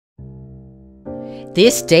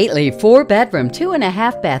This stately 4-bedroom,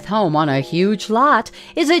 2.5-bath home on a huge lot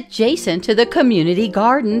is adjacent to the community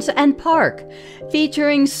gardens and park,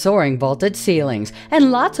 featuring soaring vaulted ceilings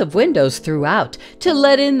and lots of windows throughout to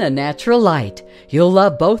let in the natural light. You'll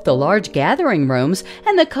love both the large gathering rooms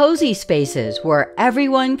and the cozy spaces where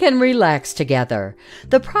everyone can relax together.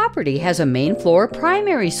 The property has a main floor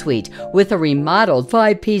primary suite with a remodeled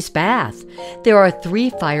 5-piece bath. There are 3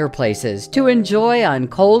 fireplaces to enjoy on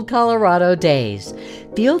cold Colorado days.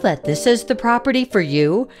 Feel that this is the property for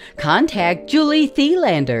you? Contact Julie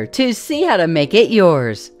Thelander to see how to make it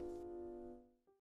yours.